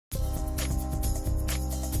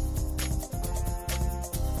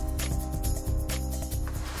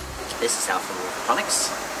This is Al from Aeroponics,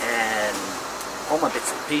 and all my bits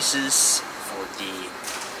and pieces for the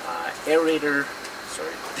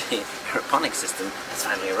the aeroponics system has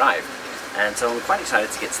finally arrived. And so I'm quite excited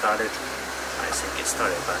to get started. I say get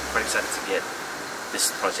started, but I'm quite excited to get this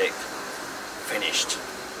project finished,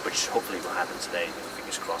 which hopefully will happen today.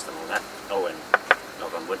 Fingers crossed and all that. Oh, and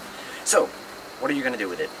knock on wood. So, what are you going to do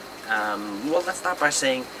with it? Well, let's start by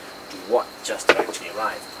saying what just actually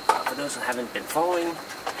arrived. For those who haven't been following,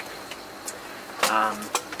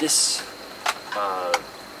 this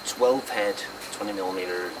 12 head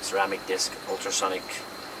 20mm ceramic disc ultrasonic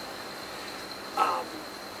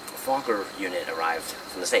fogger unit arrived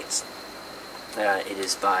from the States. It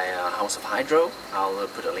is by House of Hydro. I'll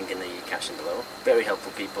put a link in the caption below. Very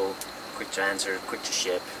helpful people, quick to answer, quick to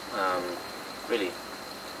ship. Really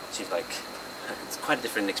seems like it's quite a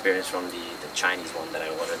different experience from the Chinese one that I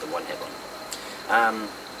ordered, the one head one.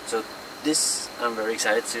 So this I'm very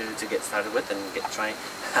excited to get started with and get trying.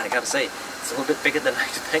 I gotta say, it's a little bit bigger than I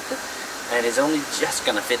expected, and it's only just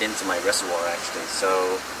gonna fit into my reservoir actually.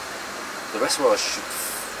 So the reservoir should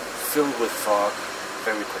fill with fog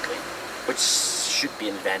very quickly, which should be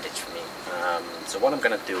an advantage for me. So what I'm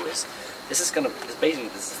gonna do is, this is basically a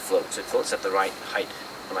float, so it floats at the right height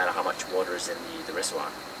no matter how much water is in the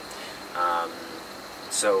reservoir.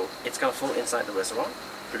 So it's gonna float inside the reservoir,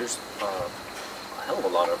 produce a hell of a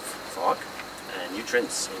lot of fog and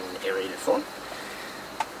nutrients in aerated form.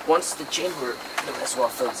 Once the reservoir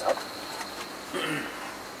fills up,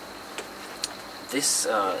 this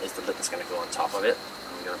is the lid that's going to go on top of it.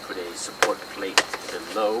 I'm going to put a support plate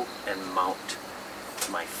below and mount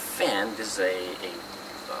my fan. This is a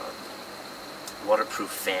waterproof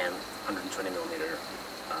fan, 120mm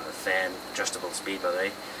fan, adjustable speed by the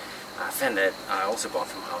way. A fan that I also bought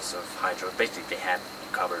from House of Hydro. Basically they have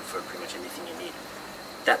you covered for pretty much anything you need.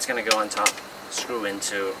 That's going to go on top, screw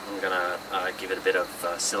into. I'm going to give it a bit of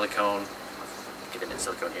silicone. Give it in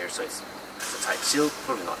silicone here so it's a tight seal.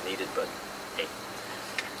 Probably not needed, but hey.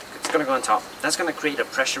 It's going to go on top. That's going to create a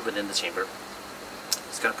pressure within the chamber.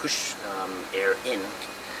 It's going to push air in.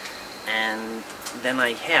 And then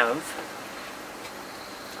I have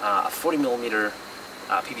a 40mm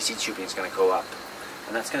PVC tubing is going to go up.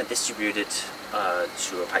 And that's going to distribute it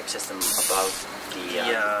to a pipe system above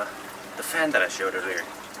the fan that I showed earlier.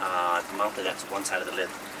 Mounted at one side of the lid.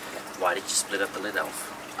 Why did you split up the lid,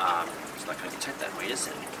 Elf? It's not going to be tight that way, is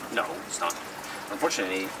it? No, it's not.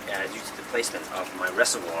 Unfortunately, due to the placement of my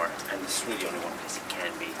reservoir, and this is really the only one place it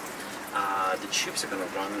can be, the tubes are going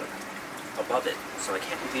to run above it, so I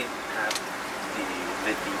can't really have the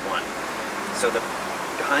lid be one. So the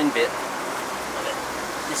behind bit of it,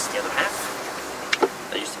 this is the other half.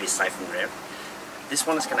 That used to be siphon there. This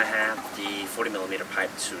one is going to have the 40mm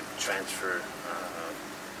pipe to transfer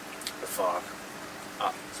the fog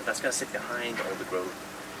up. So that's going to sit behind all the grow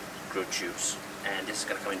tubes. And this is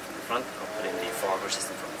going to come in from the front. I'll put in the fogger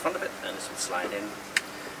system from the front of it, and this will slide in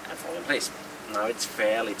and fall in place. Now it's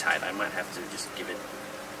fairly tight. I might have to just give it,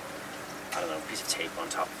 I don't know, a piece of tape on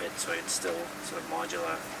top of it so it's still sort of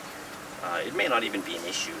modular. It may not even be an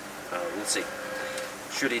issue. We'll see.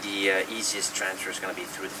 Surely the easiest transfer is going to be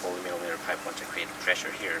through the 40mm pipe once I create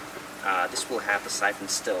pressure here. This will have the siphon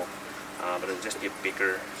still, but it'll just be a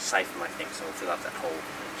bigger siphon, I think, so it'll fill out that hole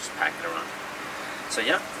and just pack it around. So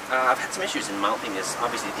yeah, I've had some issues in mounting this.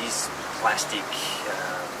 Obviously these plastic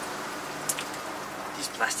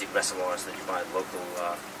reservoirs that you buy at the local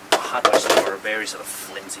hardware store are very sort of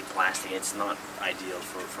flimsy plastic. It's not ideal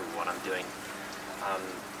for what I'm doing.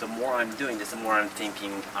 The more I'm doing this, the more I'm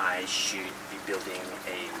thinking I should be building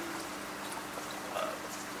a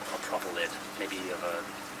proper lid, maybe of a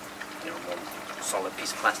more solid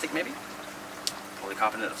piece of plastic, maybe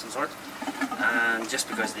polycarbonate of some sort. And just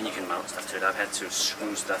because then you can mount stuff to it, I've had to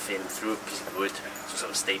screw stuff in through a piece of wood to sort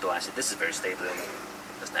of stabilize it. This is very stable and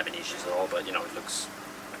doesn't have any issues at all, but it looks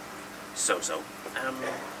so-so.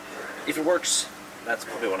 If it works, that's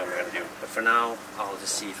probably what I'm going to do. But for now, I'll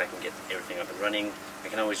just see if I can get everything up and running. I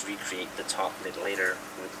can always recreate the top lid later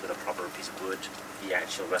with a proper piece of wood. The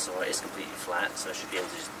actual reservoir is completely flat, so I should be able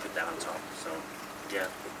to just put that on top. So yeah,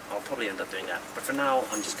 I'll probably end up doing that. But for now,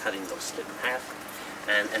 I'm just cutting those slit in half,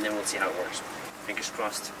 and then we'll see how it works. Fingers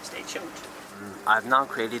crossed, stay tuned. I've now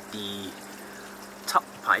created the top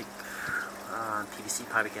pipe, PVC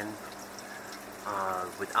pipe again,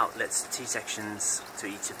 with outlets, T-sections to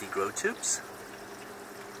each of the grow tubes.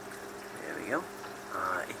 There we go.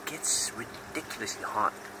 It gets ridiculously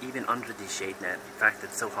hot, even under the shade net. In fact,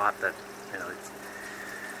 it's so hot that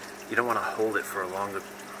you don't want to hold it for a longer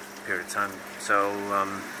period of time. So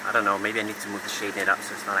I don't know, maybe I need to move the shade net up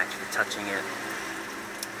so it's not actually touching it.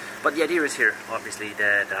 But the idea is here, obviously,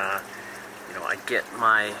 that you know, I get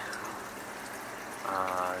my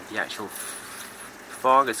the actual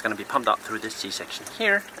fog is going to be pumped up through this C-section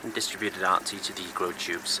here and distributed out to each of these grow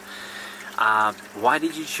tubes. Why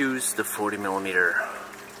did you choose the 40mm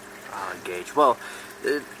gauge? Well,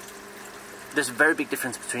 there's a very big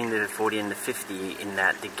difference between the 40 and the 50 in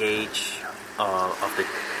that the gauge of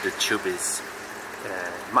the tube is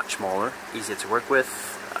much smaller, easier to work with,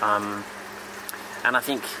 and I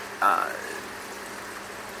think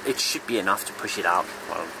it should be enough to push it out.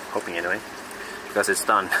 Well, I'm hoping anyway, because it's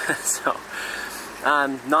done. So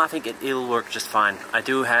no, I think it'll work just fine. I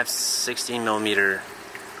do have 16mm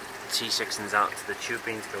T-sections out to the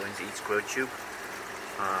tubing to go into each grow tube.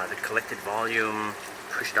 The collected volume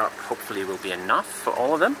pushed up hopefully will be enough for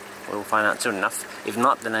all of them. We'll find out soon enough. If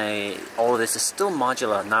not, then all of this is still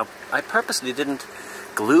modular. Now, I purposely didn't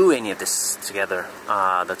glue any of this together,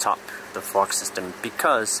 the fork system,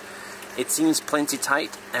 because it seems plenty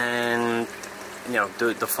tight, and you know,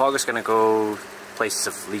 the fog is going to go places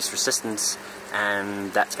of least resistance,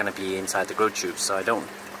 and that's going to be inside the grow tube, so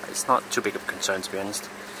it's not too big of a concern, to be honest.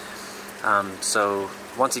 So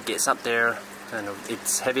once it gets up there, and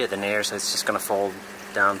it's heavier than air, so it's just going to fall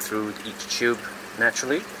down through each tube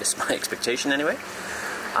naturally. It's my expectation anyway.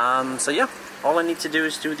 So yeah, all I need to do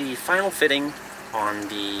is do the final fitting on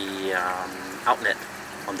the outlet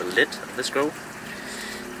on the lid of this grow,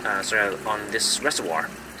 on this reservoir.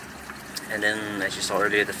 And then, as you saw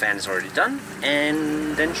earlier, the fan is already done,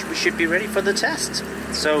 and then we should be ready for the test.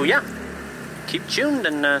 So yeah, keep tuned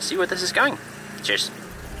and see where this is going. Cheers.